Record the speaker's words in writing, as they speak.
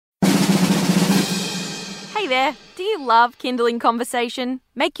there, do you love Kindling Conversation?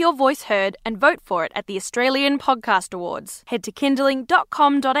 Make your voice heard and vote for it at the Australian Podcast Awards. Head to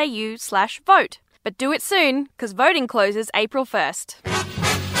kindling.com.au/vote. But do it soon, because voting closes April 1st.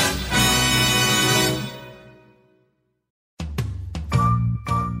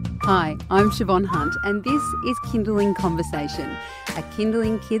 Hi, I'm Siobhan Hunt, and this is Kinderling Conversation, a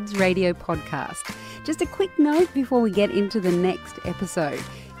Kinderling Kids radio podcast. Just a quick note before we get into the next episode.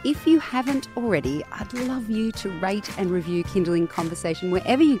 If you haven't already, I'd love you to rate and review Kinderling Conversation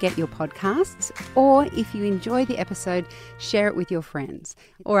wherever you get your podcasts, or if you enjoy the episode, share it with your friends.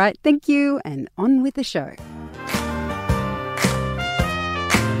 All right, thank you, and on with the show.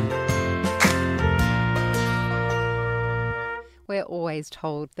 We're always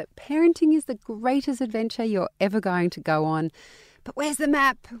told that parenting is the greatest adventure you're ever going to go on. But where's the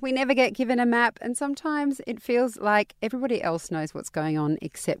map? We never get given a map, and sometimes it feels like everybody else knows what's going on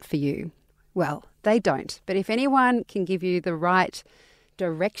except for you. Well, they don't. But if anyone can give you the right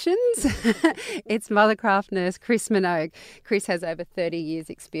directions, it's Mothercraft Nurse Chris Minogue. Chris has over 30 years'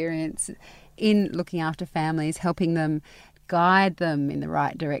 experience in looking after families, helping them, guide them in the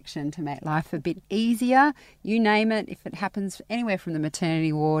right direction to make life a bit easier. You name it, if it happens anywhere from the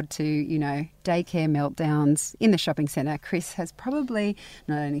maternity ward to, daycare meltdowns in the shopping centre, Chris has probably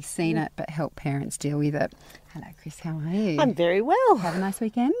not only seen it, but helped parents deal with it. Hello, Chris, how are you? I'm very well. Have a nice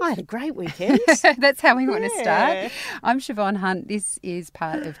weekend? I had a great weekend. That's how we want to start. I'm Siobhan Hunt. This is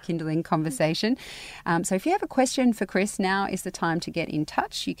part of Kinderling Conversation. So if you have a question for Chris, now is the time to get in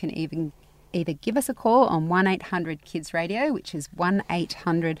touch. You can either give us a call on 1-800-KIDS-RADIO, which is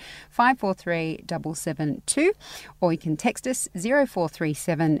 1-800-543-772, or you can text us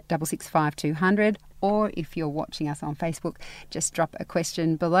 0437 665 200, or if you're watching us on Facebook, just drop a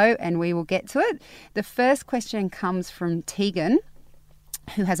question below and we will get to it. The first question comes from Tegan,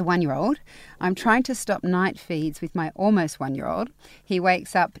 who has a 1-year-old. I'm trying to stop night feeds with my almost 1-year-old. He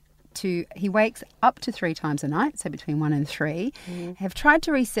wakes up to 3 times a night, so between 1 and 3. Have tried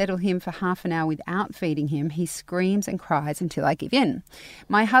to resettle him for half an hour without feeding him. He screams and cries until I give in.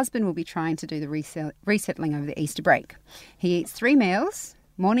 My husband will be trying to do the resettling over the Easter break. He eats 3 meals,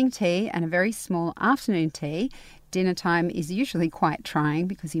 morning tea and a very small afternoon tea. Dinner time is usually quite trying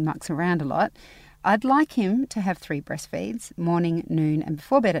because he mucks around a lot. I'd like him to have 3 breastfeeds, morning, noon and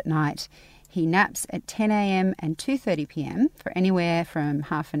before bed at night. He naps at 10 a.m. and 2:30 p.m. for anywhere from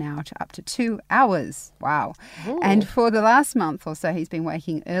half an hour to up to 2 hours. Wow. Ooh. And for the last month or so, he's been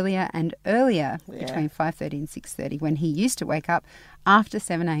waking earlier and earlier, between 5:30 and 6:30, when he used to wake up after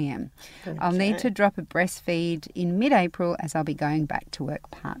 7 a.m. Okay. I'll need to drop a breastfeed in mid-April as I'll be going back to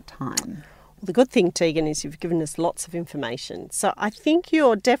work part-time. The good thing, Tegan, is you've given us lots of information. So I think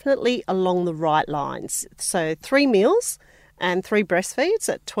you're definitely along the right lines. So 3 meals and 3 breastfeeds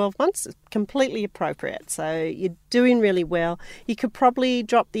at 12 months is completely appropriate. So you're doing really well. You could probably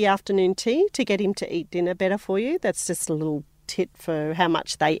drop the afternoon tea to get him to eat dinner better for you. That's just a little tit for how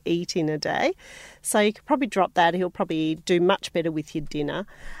much they eat in a day. So you could probably drop that. He'll probably do much better with your dinner.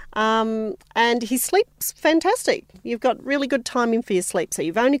 And he sleeps fantastic. You've got really good timing for your sleep. So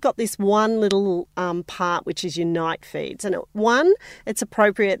you've only got this one little part, which is your night feeds. And at 1, it's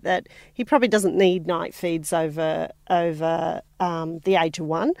appropriate that he probably doesn't need night feeds over the age of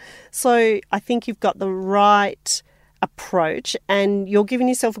 1. So I think you've got the right approach and you're giving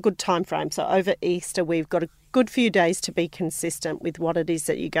yourself a good time frame. So over Easter, we've got a good few days to be consistent with what it is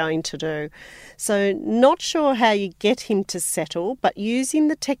that you're going to do. So not sure how you get him to settle, but using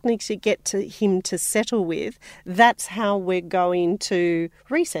the techniques you get him to settle with, that's how we're going to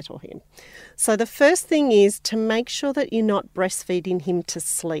resettle him. So the first thing is to make sure that you're not breastfeeding him to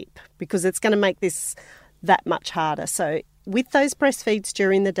sleep, because it's going to make this that much harder. So with those breastfeeds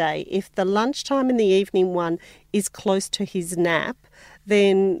during the day, if the lunchtime and the evening one is close to his nap,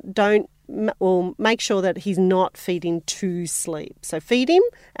 then make sure that he's not feeding to sleep. So feed him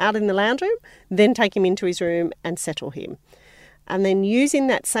out in the lounge room, then take him into his room and settle him. And then using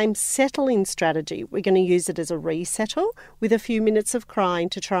that same settling strategy, we're going to use it as a resettle with a few minutes of crying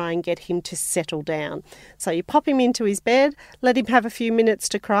to try and get him to settle down. So you pop him into his bed, let him have a few minutes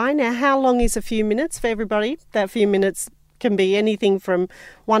to cry. Now, how long is a few minutes for everybody? That few minutes can be anything from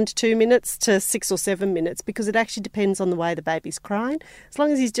 1 to 2 minutes to 6 or 7 minutes, because it actually depends on the way the baby's crying. As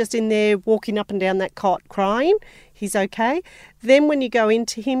long as he's just in there walking up and down that cot crying, he's okay. Then when you go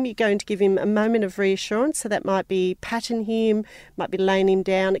into him, you're going to give him a moment of reassurance. So that might be patting him, might be laying him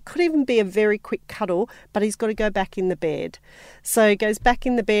down. It could even be a very quick cuddle, but he's got to go back in the bed. So he goes back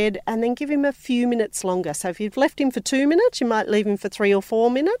in the bed and then give him a few minutes longer. So if you've left him for 2 minutes, you might leave him for 3 or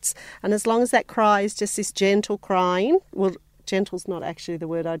 4 minutes. And as long as that cry is just this gentle crying, well, gentle's not actually the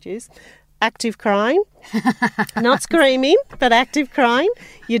word I'd use. Active crying, not screaming, but active crying,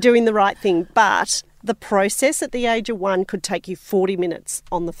 you're doing the right thing. But the process at the age of 1 could take you 40 minutes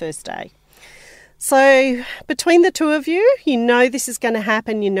on the first day. So between the two of you, you know this is going to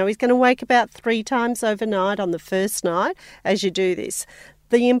happen. You know he's going to wake about 3 times overnight on the first night as you do this.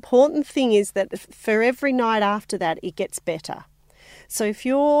 The important thing is that for every night after that, it gets better. So if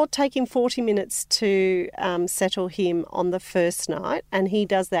you're taking 40 minutes to settle him on the first night, and he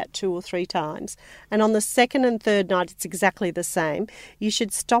does that 2 or 3 times, and on the second and third night it's exactly the same, you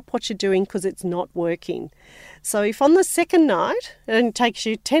should stop what you're doing because it's not working. So if on the second night it takes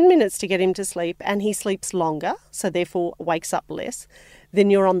you 10 minutes to get him to sleep and he sleeps longer, so therefore wakes up less, then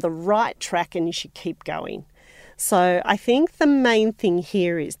you're on the right track and you should keep going. So I think the main thing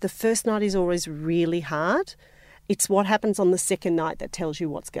here is the first night is always really hard. It's what happens on the second night that tells you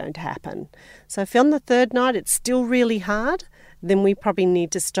what's going to happen. So if on the third night it's still really hard, then we probably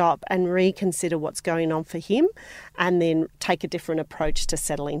need to stop and reconsider what's going on for him and then take a different approach to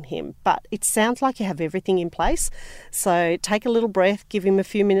settling him. But it sounds like you have everything in place. So take a little breath, give him a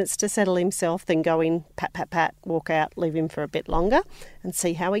few minutes to settle himself, then go in, pat, pat, pat, walk out, leave him for a bit longer and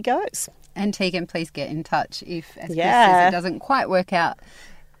see how he goes. And Tegan, please get in touch if, as Chris says, it doesn't quite work out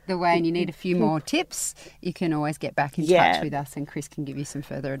the way and you need a few more tips. You can always get back in touch with us and Chris can give you some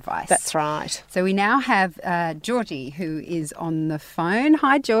further advice. That's right. So we now have Georgie who is on the phone.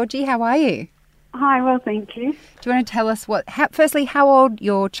 Hi Georgie, how are you? Hi, well thank you. Do you want to tell us firstly how old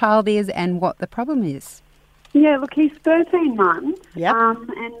your child is and what the problem is? Yeah, look, he's 13 months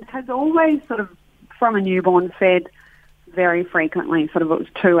and has always sort of from a newborn fed very frequently, sort of it was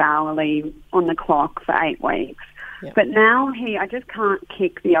 2 hourly on the clock for 8 weeks. Yep. But now I just can't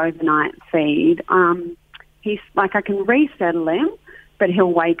kick the overnight feed. He's like, I can resettle him, but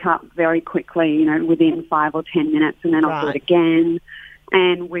he'll wake up very quickly, within 5 or 10 minutes, and then I'll do it again.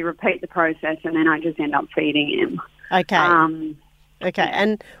 And we repeat the process, and then I just end up feeding him. Okay. Okay.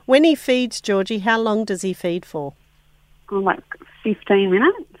 And when he feeds, Georgie, how long does he feed for? Like 15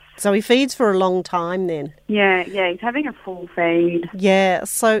 minutes. So he feeds for a long time then? Yeah, he's having a full feed. Yeah,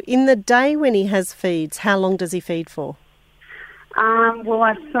 so in the day when he has feeds, how long does he feed for? Well,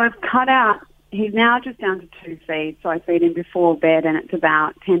 I've sort of cut out, he's now just down to 2 feeds, so I feed him before bed and it's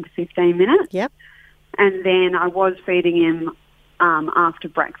about 10 to 15 minutes. Yep. And then I was feeding him after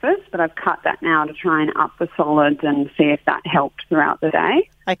breakfast, but I've cut that now to try and up the solids and see if that helped throughout the day.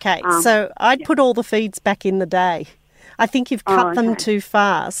 Okay, so I'd put all the feeds back in the day. I think you've cut them too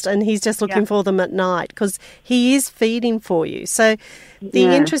fast and he's just looking for them at night because he is feeding for you. So the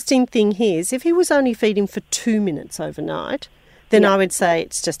interesting thing here is if he was only feeding for 2 minutes overnight, then I would say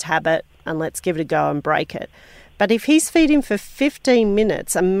it's just habit and let's give it a go and break it. But if he's feeding for 15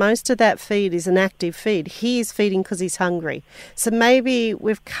 minutes and most of that feed is an active feed, he is feeding because he's hungry. So maybe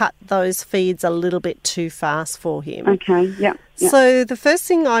we've cut those feeds a little bit too fast for him. Okay, yeah. So the first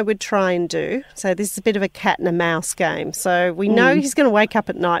thing I would try and do, so this is a bit of a cat and a mouse game. So we know he's going to wake up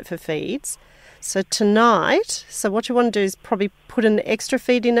at night for feeds. So tonight, what you want to do is probably put an extra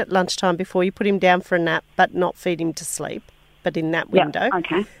feed in at lunchtime before you put him down for a nap, but not feed him to sleep, but in that window.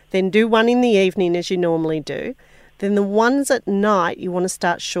 Okay. Then do one in the evening as you normally do. Then the ones at night you want to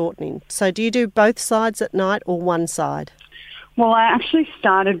start shortening. So do you do both sides at night or one side? Well, I actually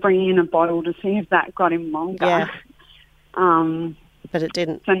started bringing in a bottle to see if that got him longer. Yeah. But it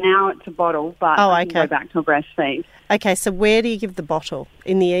didn't. So now it's a bottle, but I can go back to a breastfeed. Okay, so where do you give the bottle?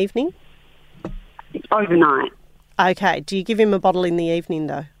 In the evening? Overnight. Okay, do you give him a bottle in the evening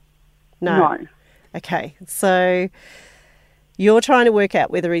though? No. Okay, so you're trying to work out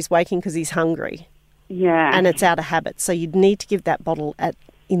whether he's waking because he's hungry. Yeah. And it's out of habit. So you'd need to give that bottle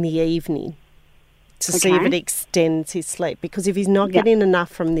in the evening to see if it extends his sleep. Because if he's not getting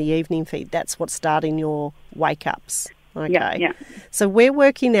enough from the evening feed, that's what's starting your wake-ups. Okay. Yeah. So we're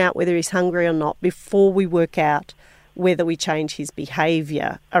working out whether he's hungry or not before we work out whether we change his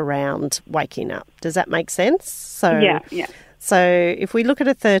behaviour around waking up. Does that make sense? So, yeah. So if we look at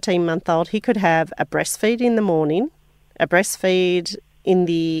a 13-month-old, he could have a breastfeed in the morning, a breastfeed in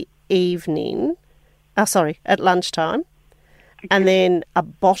the evening, at lunchtime, and then a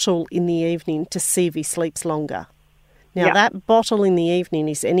bottle in the evening to see if he sleeps longer. Now, that bottle in the evening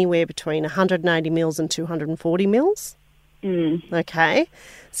is anywhere between 180 mils and 240 mils. Okay.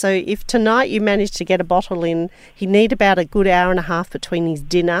 So if tonight you manage to get a bottle in, he'd need about a good hour and a half between his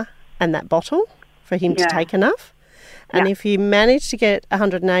dinner and that bottle for him to take enough. And if you manage to get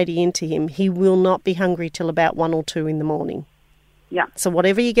 180 into him, he will not be hungry till about 1 or 2 in the morning. Yeah. So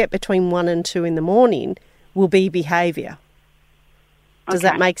whatever you get between 1 and 2 in the morning will be behaviour. Does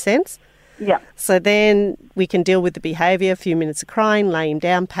that make sense? Yeah. So then we can deal with the behaviour, a few minutes of crying, lay him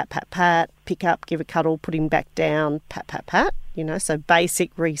down, pat, pat, pat, pick up, give a cuddle, put him back down, pat, pat, pat, so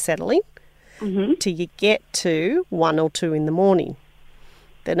basic resettling till you get to 1 or 2 in the morning.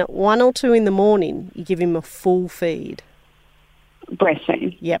 Then at 1 or 2 in the morning, you give him a full feed.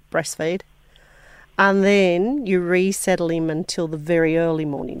 Breastfeed. Yep, breastfeed. And then you resettle him until the very early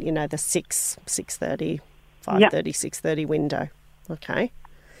morning, the 6:30, 5:30, 6:30 window. Okay.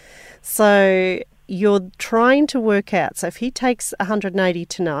 So you're trying to work out, so if he takes 180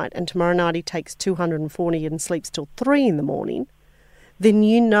 tonight and tomorrow night he takes 240 and sleeps till 3 in the morning, then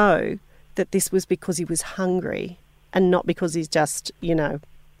you know that this was because he was hungry and not because he's just, a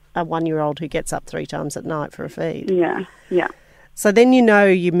 1-year-old who gets up 3 times at night for a feed. Yeah, yeah. So then you know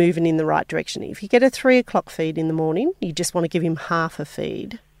you're moving in the right direction. If you get a 3 o'clock feed in the morning, you just want to give him half a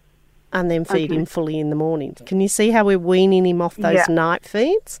feed and then feed him fully in the morning. Can you see how we're weaning him off those night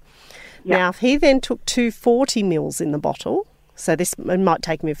feeds? Yeah. Now, if he then took 240 mils in the bottle, so it might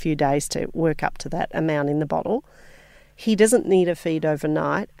take me a few days to work up to that amount in the bottle, he doesn't need a feed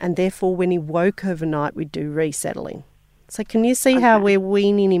overnight, and therefore when he woke overnight, we do resettling. So can you see how we're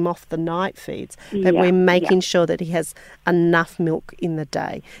weaning him off the night feeds, but we're making sure that he has enough milk in the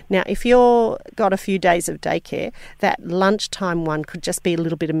day? Now, if you've got a few days of daycare, that lunchtime one could just be a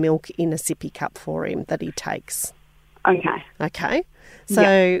little bit of milk in a sippy cup for him that he takes. Okay. Okay.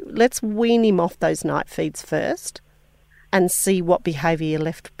 So let's wean him off those night feeds first and see what behaviour you're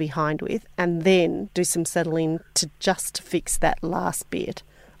left behind with, and then do some settling to just fix that last bit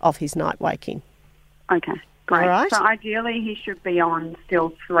of his night waking. Okay. Great. All right. So ideally he should be on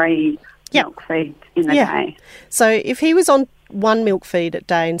still 3 milk feeds in the day. So if he was on 1 milk feed a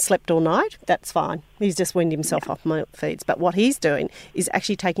day and slept all night, that's fine. He's just weaned himself off milk feeds. But what he's doing is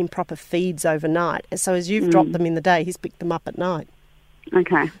actually taking proper feeds overnight. So as you've dropped them in the day, he's picked them up at night.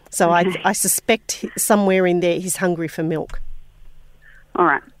 Okay. So I suspect somewhere in there he's hungry for milk. All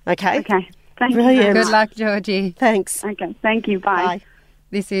right. Okay? Okay. Thank you. Good luck, Georgie. Thanks. Okay. Thank you. Bye. Bye.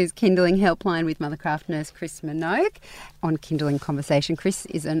 This is Kinderling Helpline with Mothercraft Nurse ChrisMinogue. On Kinderling Conversation, Chris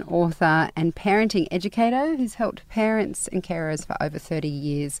is an author and parenting educator who's helped parents and carers for over 30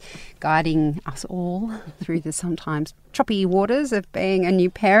 years, guiding us all through the sometimes choppy waters of being a new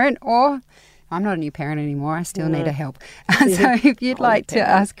parent, or I'm not a new parent anymore, I still need a help. So if you'd like to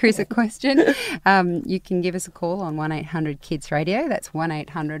ask Chris a question, you can give us a call on 1-800-KIDS-RADIO. That's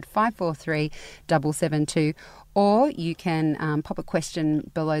 1-800-543-772. Or you can pop a question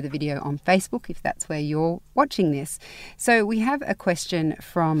below the video on Facebook if that's where you're watching this. So we have a question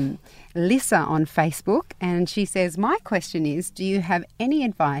from Lissa on Facebook, and she says, my question is, do you have any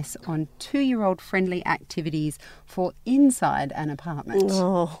advice on 2-year-old friendly activities for inside an apartment?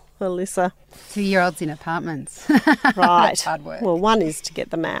 Oh, Alyssa. 2-year-olds in apartments. Right. That's hard work. Well, one is to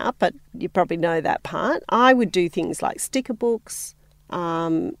get them out, but you probably know that part. I would do things like sticker books.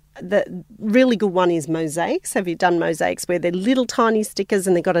 The really good one is mosaics. Have you done mosaics where they're little tiny stickers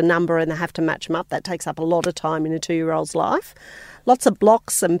and they've got a number and they have to match them up? That takes up a lot of time in a 2-year-old's life. Lots of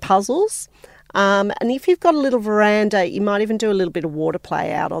blocks and puzzles. And if you've got a little veranda, you might even do a little bit of water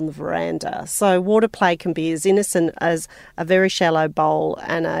play out on the veranda. So water play can be as innocent as a very shallow bowl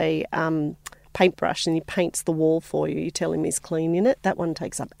and a paintbrush, and he paints the wall for you. You tell him he's cleaning it. That one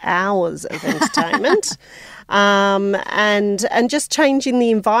takes up hours of entertainment. And just changing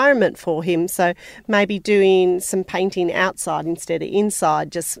the environment for him. So maybe doing some painting outside instead of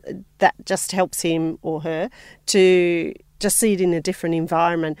inside. That just helps him or her to just see it in a different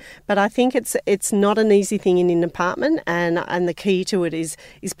environment. But I think it's not an easy thing in an apartment, and the key to it is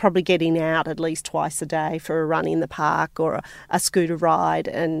probably getting out at least twice a day for a run in the park or a scooter ride,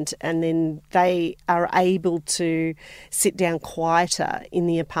 and then they are able to sit down quieter in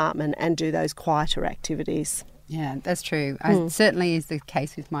the apartment and do those quieter activities. Yeah, that's true. It certainly is the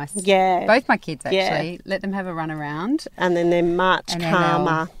case with both my kids, actually. Yeah. Let them have a run around. And then they're much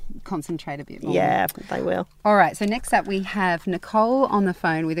calmer. Concentrate a bit more. Yeah, they will. All right, so next up we have Nicole on the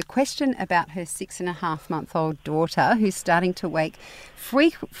phone with a question about her 6.5-month-old daughter who's starting to wake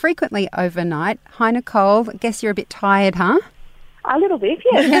frequently overnight. Hi, Nicole. I guess you're a bit tired, huh? A little bit,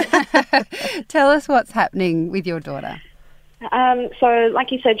 yeah. Tell us what's happening with your daughter. So,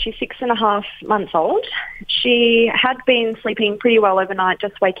 like you said, she's 6.5 months old. She had been sleeping pretty well overnight,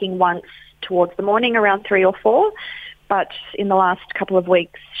 just waking once towards the morning around 3 or 4. But in the last couple of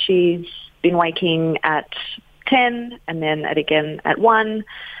weeks, she's been waking at 10 and then again at 1.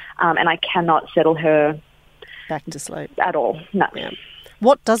 And I cannot settle her back to sleep at all. No. Yeah.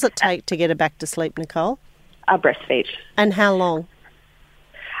 What does it take to get her back to sleep, Nicole? A breastfeed. And how long?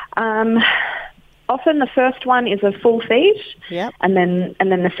 often the first one is a full feed, and then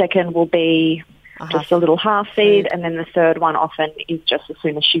the second will be just a little half feed, and then the third one often is just as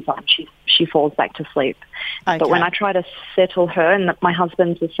soon as she's on, she falls back to sleep. Okay. But when I try to settle her, and my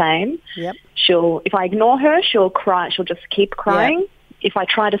husband's the same, if I ignore her, she'll cry. She'll just keep crying. If I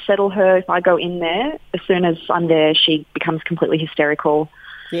try to settle her, if I go in there, as soon as I'm there, she becomes completely hysterical.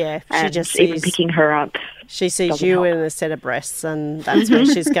 Yeah, she just even picking her up. She sees you in a set of breasts, and that's where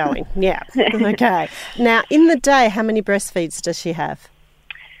she's going. Yeah. Okay. Now, in the day, how many breastfeeds does she have?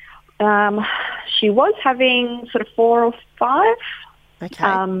 She was having sort of 4 or 5. Okay.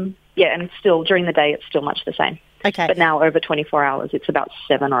 And still during the day it's still much the same. Okay. But now over 24 hours it's about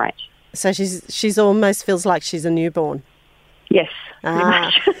 7 or 8. So she's almost feels like she's a newborn. Yes, pretty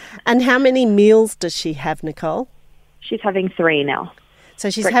much. And how many meals does she have, Nicole? She's having 3 now. So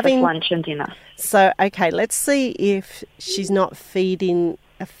she's breakfast, having lunch and dinner. So okay, let's see if she's not feeding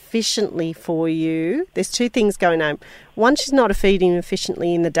efficiently for you. There's 2 things going on. One, she's not feeding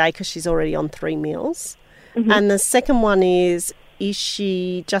efficiently in the day because she's already on 3 meals. And the second one is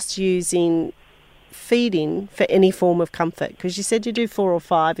she just using feeding for any form of comfort? Because you said you do 4 or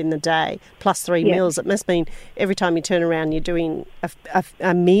 5 in the day plus 3 meals. It must mean every time you turn around you're doing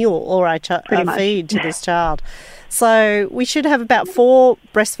a meal or a feed to this child. So we should have about 4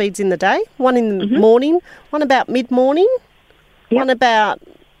 breastfeeds in the day, one in the morning, one about mid-morning, one about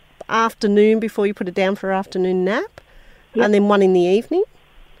afternoon before you put her down for her afternoon nap, and then one in the evening.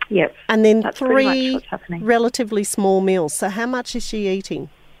 Yep. And then that's 3 relatively small meals. So how much is she eating?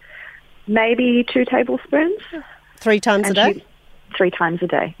 Maybe 2 tablespoons. 3 times a day? 3 times a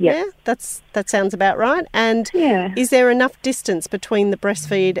day, Yeah, that sounds about right. And is there enough distance between the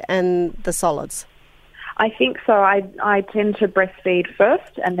breastfeed and the solids? I think so. I tend to breastfeed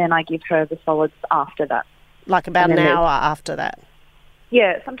first and then I give her the solids after that. Like about an hour after that?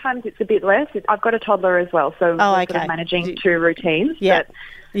 Yeah, sometimes it's a bit less. I've got a toddler as well, so we're sort of managing 2 routines. Yeah, but,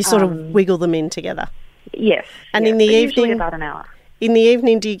 you sort of wiggle them in together. Yes. And in the evening, usually about an hour. In the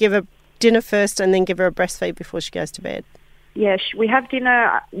evening, do you give her dinner first and then give her a breastfeed before she goes to bed? Yeah, we have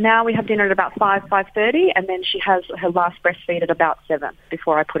dinner. Now we have dinner at about 5:30, and then she has her last breastfeed at about 7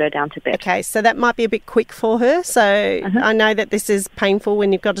 before I put her down to bed. Okay, so that might be a bit quick for her. So I know that this is painful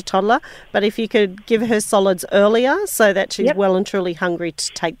when you've got a toddler, but if you could give her solids earlier so that she's well and truly hungry to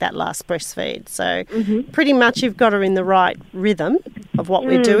take that last breastfeed. So pretty much you've got her in the right rhythm of what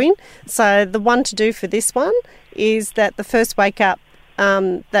we're doing. So the one to do for this one is that the first wake up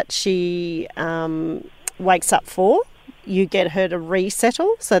that she wakes up for, you get her to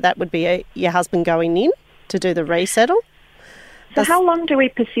resettle. So that would be your husband going in to do the resettle. So how long do we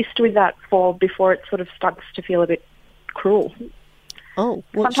persist with that for before it sort of starts to feel a bit cruel? Oh,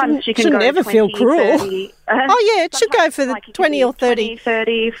 well, sometimes she can shouldn't go ever 20, feel cruel. 30, it should go for the like 20 or 30.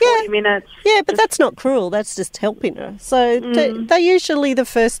 30, 40 minutes. Yeah, but that's not cruel. That's just helping her. So they usually, the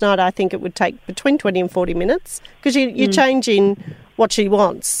first night, I think it would take between 20 and 40 minutes because you're changing what she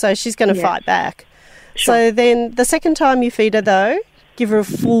wants. So she's going to fight back. Sure. So then the second time you feed her, though, give her a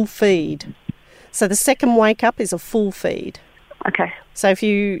full feed. So the second wake up is a full feed. Okay. So if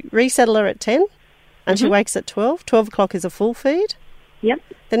you resettle her at 10 and she wakes at 12 o'clock is a full feed. Yep.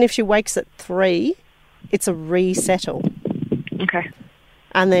 Then if she wakes at 3, it's a resettle. Okay.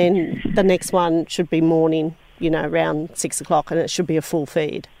 And then the next one should be morning, around 6 o'clock, and it should be a full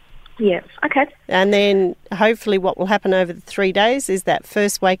feed. Yeah, okay. And then hopefully what will happen over the 3 days is that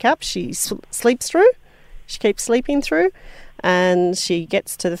first wake up, she sleeps through. She keeps sleeping through, and she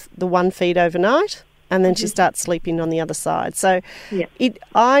gets to the one feed overnight, and then she starts sleeping on the other side. So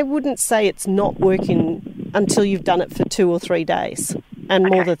I wouldn't say it's not working until you've done it for 2 or 3 days, and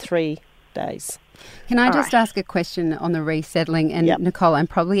more than 3 days. Can I just ask a question on the resettling? And Nicole, I'm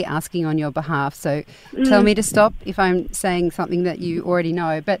probably asking on your behalf, so tell me to stop if I'm saying something that you already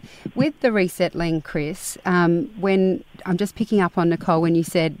know. But with the resettling, Chris, when I'm just picking up on Nicole when you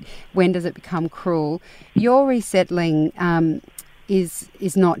said, when does it become cruel? Your resettling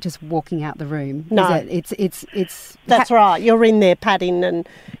is not just walking out the room. No. Is it? It's That's right. You're in there patting, and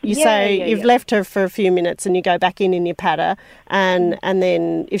you you've left her for a few minutes and you go back in and you pat her, and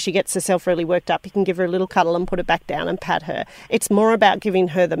then if she gets herself really worked up, you can give her a little cuddle and put her back down and pat her. It's more about giving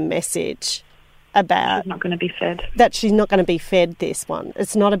her the message about... She's not going to be fed. That she's not going to be fed this one.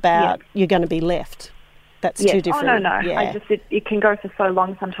 It's not about you're going to be left. That's too different. Oh, no. Yeah. It can go for so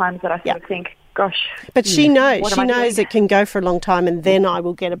long sometimes that I sort of think, gosh. But she knows. She knows it can go for a long time and then I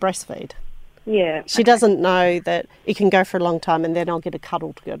will get a breastfeed. Yeah. She doesn't know that it can go for a long time and then I'll get a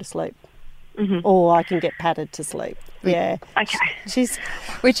cuddle to go to sleep. Or I can get patted to sleep. Yeah. Okay.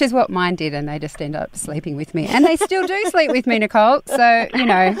 Which is what mine did, and they just end up sleeping with me. And they still do sleep with me, Nicole. So, you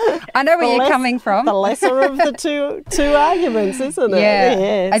know, I know where you're coming from. The lesser of the two arguments, isn't it?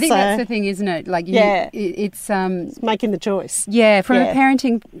 Yeah. I think that's the thing, isn't it? Like, it's making the choice. Yeah, from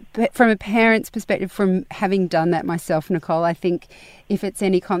a parent's perspective, from having done that myself, Nicole, I think if it's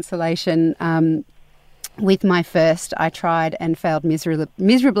any consolation, with my first, I tried and failed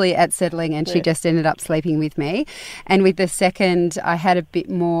miserably at settling, and she just ended up sleeping with me. And with the second, I had a bit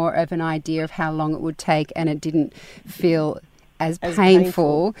more of an idea of how long it would take, and it didn't feel as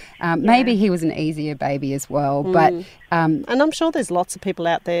painful. Maybe he was an easier baby as well. But and I'm sure there's lots of people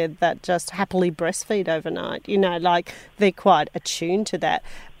out there that just happily breastfeed overnight. You know, like they're quite attuned to that.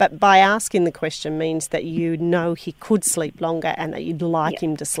 But by asking the question means that you know he could sleep longer and that you'd like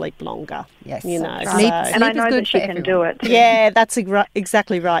him to sleep longer. Yes. You know, sleep and I know that she can do it. Yeah, that's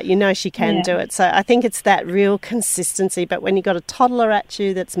exactly right. You know she can do it. So I think it's that real consistency. But when you've got a toddler at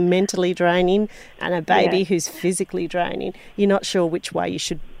you that's mentally draining and a baby who's physically draining, you're not sure which way you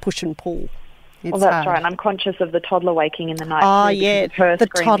should push and pull. Well, that's right. And I'm conscious of the toddler waking in the night. Oh, yeah.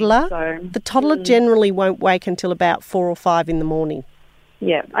 The toddler generally won't wake until about 4 or 5 in the morning.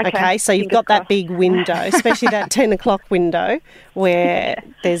 Yeah. Okay. So you've got that big window, especially that 10 o'clock window where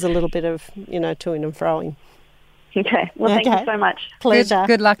there's a little bit of, toing and froing. Okay. Well, thank you so much. Pleasure.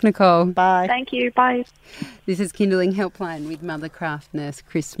 Good luck, Nicole. Bye. Thank you. Bye. This is Kinderling Helpline with Mothercraft Nurse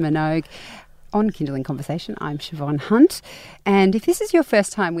Chris Minogue. On Kinderling Conversation, I'm Siobhan Hunt. And if this is your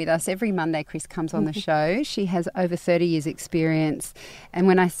first time with us, every Monday Chris comes on the show. She has over 30 years experience. And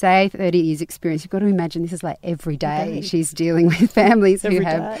when I say 30 years experience, you've got to imagine this is like every day she's dealing with families who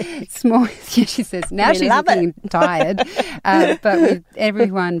have small... Yeah, she says, now she's looking tired. But with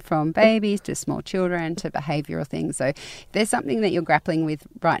everyone from babies to small children to behavioural things. So if there's something that you're grappling with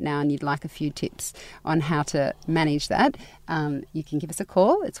right now and you'd like a few tips on how to manage that, you can give us a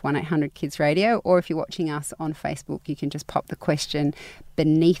call. It's 1-800-KIDS-RADIO. Or if you're watching us on Facebook, you can just pop the question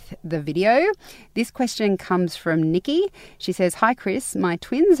beneath the video. This question comes from Nikki. She says, "Hi Chris, my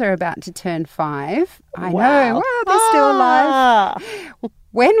twins are about to turn 5. I know, well, they're still alive.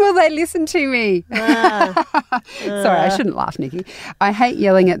 When will they listen to me?" Sorry, I shouldn't laugh, Nikki. "I hate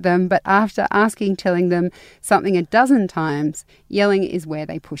yelling at them, but after telling them something a dozen times, yelling is where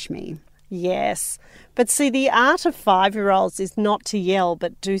they push me." Yes. But see, the art of 5-year-olds is not to yell,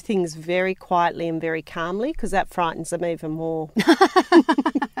 but do things very quietly and very calmly, because that frightens them even more.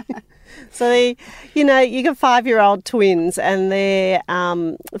 So, you got 5-year-old twins and they're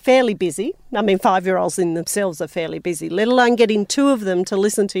fairly busy. I mean, 5-year-olds in themselves are fairly busy, let alone getting 2 of them to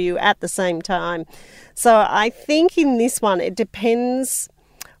listen to you at the same time. So I think in this one, it depends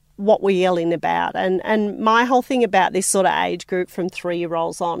what we're yelling about. And my whole thing about this sort of age group from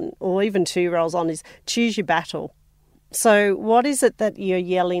 3-year-olds on, or even 2-year-olds on, is choose your battle. So what is it that you're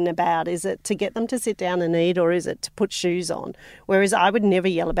yelling about? Is it to get them to sit down and eat, or is it to put shoes on? Whereas I would never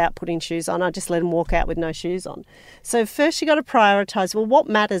yell about putting shoes on. I just let them walk out with no shoes on. So first you got to prioritise, well, what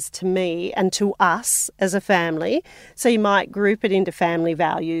matters to me and to us as a family? So you might group it into family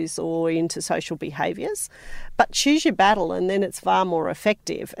values or into social behaviours. But choose your battle, and then it's far more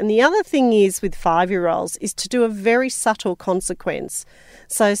effective. And the other thing is with 5-year-olds is to do a very subtle consequence.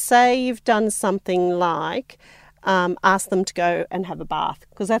 So say you've done something like ask them to go and have a bath,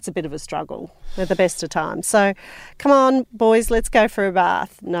 because that's a bit of a struggle at the best of times. So come on, boys, let's go for a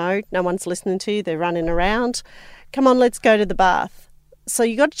bath. No one's listening to you. They're running around. Come on, let's go to the bath. So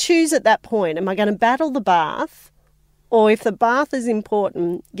you've got to choose at that point, am I going to battle the bath? Or if the bath is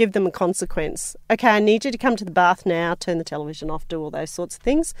important, give them a consequence. Okay, I need you to come to the bath now, turn the television off, do all those sorts of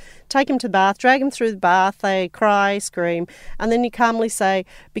things. Take them to the bath, drag them through the bath, they cry, scream, and then you calmly say,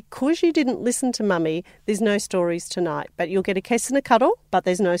 because you didn't listen to Mummy, there's no stories tonight, but you'll get a kiss and a cuddle, but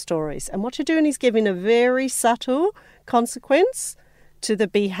there's no stories. And what you're doing is giving a very subtle consequence to the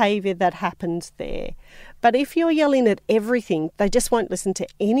behaviour that happened there. But if you're yelling at everything, they just won't listen to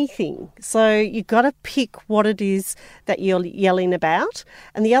anything. So you've got to pick what it is that you're yelling about.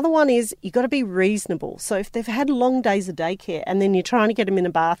 And the other one is you've got to be reasonable. So if they've had long days of daycare and then you're trying to get them in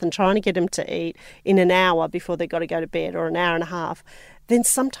a bath and trying to get them to eat in an hour before they've got to go to bed, or an hour and a half, then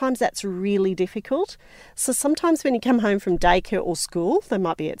sometimes that's really difficult. So sometimes when you come home from daycare or school, they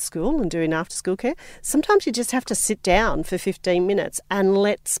might be at school and doing after school care, sometimes you just have to sit down for 15 minutes and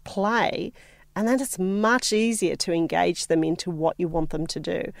let's play. And then it's much easier to engage them into what you want them to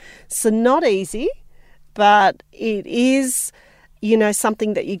do. So not easy, but it is,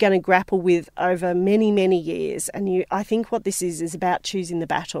 something that you're going to grapple with over many, many years. And I think what this is about choosing the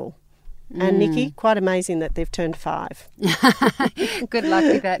battle. And Nikki, quite amazing that they've turned 5. Good luck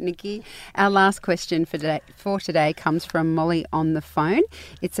with that, Nikki. Our last question for today comes from Molly on the phone.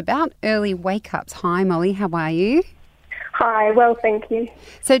 It's about early wake-ups. Hi, Molly. How are you? Hi, well, thank you.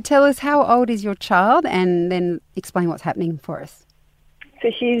 So tell us, how old is your child, and then explain what's happening for us.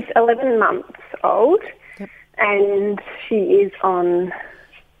 So she's 11 months old, and she is on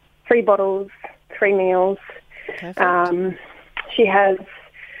 3 bottles, 3 meals. Perfect. She has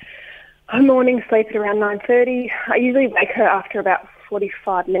her morning sleep at around 9:30. I usually wake her after about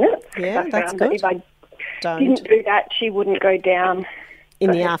 45 minutes. Yeah, that's good. If I didn't do that, she wouldn't go down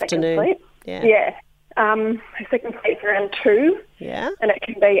in the afternoon. Sleep. Yeah. Her second sleep's around 2. Yeah. And it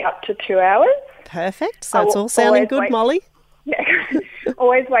can be up to 2 hours. Perfect. So it's all sounding good, Molly. Yeah.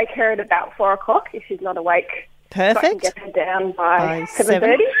 Always wake her at about 4 o'clock if she's not awake. Perfect. So I can get her down by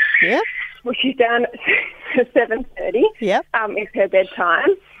 7:30. Yep. Well, she's down at 7:30. Yep. Is her bedtime.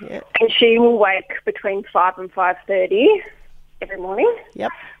 Yep. And she will wake between 5 and 5:30 every morning.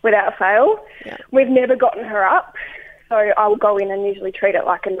 Yep. Without fail. Yep. We've never gotten her up, so I will go in and usually treat it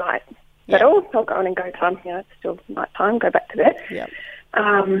like a night settle. I'll go in and go time. It's still night time. Go back to bed. Yep.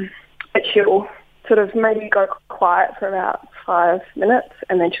 But she'll sort of maybe go quiet for about 5 minutes,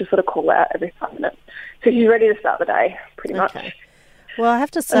 and then she'll sort of call out every 5 minutes. So she's ready to start the day, pretty much. Well, I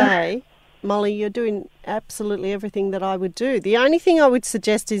have to say, Molly, you're doing absolutely everything that I would do. The only thing I would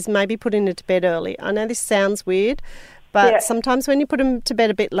suggest is maybe putting her to bed early. I know this sounds weird, but sometimes when you put them to bed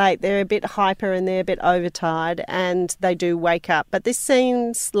a bit late, they're a bit hyper and they're a bit overtired, and they do wake up. But this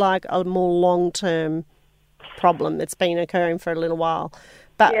seems like a more long-term problem that's been occurring for a little while.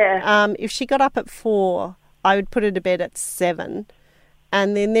 But if she got up at 4, I would put her to bed at 7,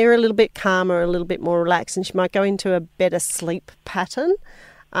 and then they're a little bit calmer, a little bit more relaxed, and she might go into a better sleep pattern.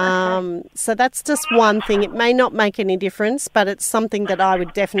 So that's just one thing. It may not make any difference, but it's something that I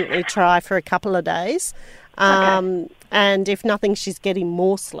would definitely try for a couple of days. And if nothing, she's getting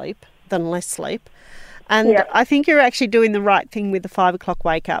more sleep than less sleep. And I think you're actually doing the right thing with the 5 o'clock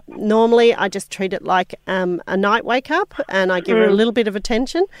wake up. Normally, I just treat it like a night wake up, and I give her a little bit of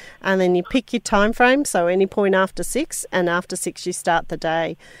attention, and then you pick your time frame, so any point after 6, and after 6 you start the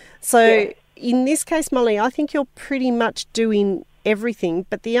day. So in this case, Molly, I think you're pretty much doing everything,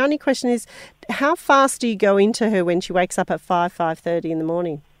 but the only question is, how fast do you go into her when she wakes up at 5:30 in the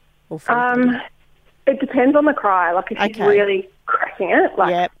morning? Or 5:30? It depends on the cry. Like if she's really cracking it,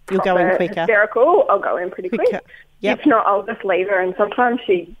 like you'll go in quicker. Hysterical, I'll go in pretty quick. Yep. If not, I'll just leave her, and sometimes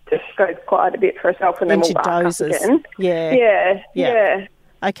she just goes quiet a bit for herself, and then we'll bark up again. Yeah.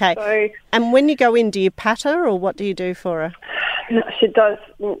 Okay. So, and when you go in, do you pat her, or what do you do for her? No, she does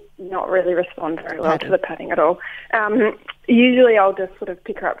not really respond very well to the patting at all. Usually I'll just sort of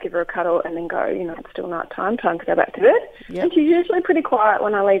pick her up, give her a cuddle, and then go, it's still night time to go back to bed. Yep. And she's usually pretty quiet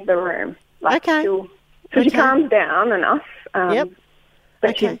when I leave the room. She calms down enough.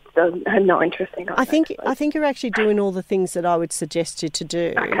 But she had no interest in going I think you're actually doing all the things that I would suggest you to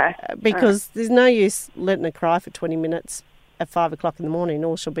do. Okay. Because there's no use letting her cry for 20 minutes at 5 o'clock in the morning.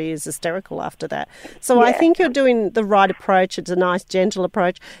 All she'll be is hysterical after that. So I think you're doing the right approach. It's a nice, gentle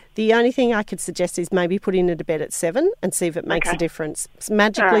approach. The only thing I could suggest is maybe putting her to bed at 7 and see if it makes a difference.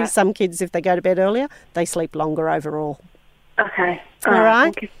 Magically, some kids, if they go to bed earlier, they sleep longer overall. Okay. All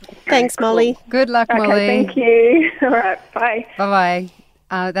right. Thanks, Molly. Good luck, Molly. Okay, thank you. All right, bye. Bye-bye.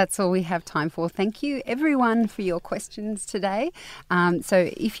 That's all we have time for. Thank you, everyone, for your questions today. So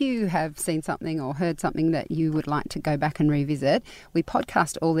if you have seen something or heard something that you would like to go back and revisit, we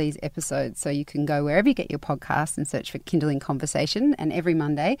podcast all these episodes, so you can go wherever you get your podcasts and search for Kinderling Conversation. And every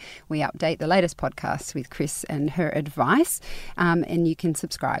Monday, we update the latest podcasts with Chris and her advice. And you can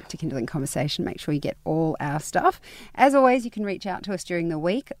subscribe to Kinderling Conversation. Make sure you get all our stuff. As always, you can reach out to us during the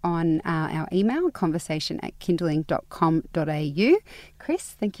week on our email, conversation@kinderling.com.au. Chris,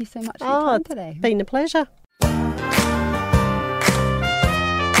 thank you so much for your time today. It's been a pleasure.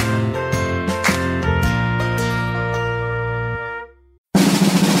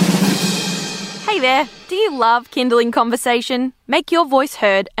 Hey there, do you love Kinderling Conversation? Make your voice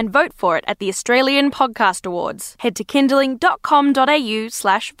heard and vote for it at the Australian Podcast Awards. Head to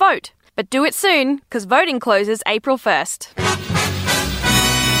kinderling.com.au/vote. But do it soon, because voting closes April 1st.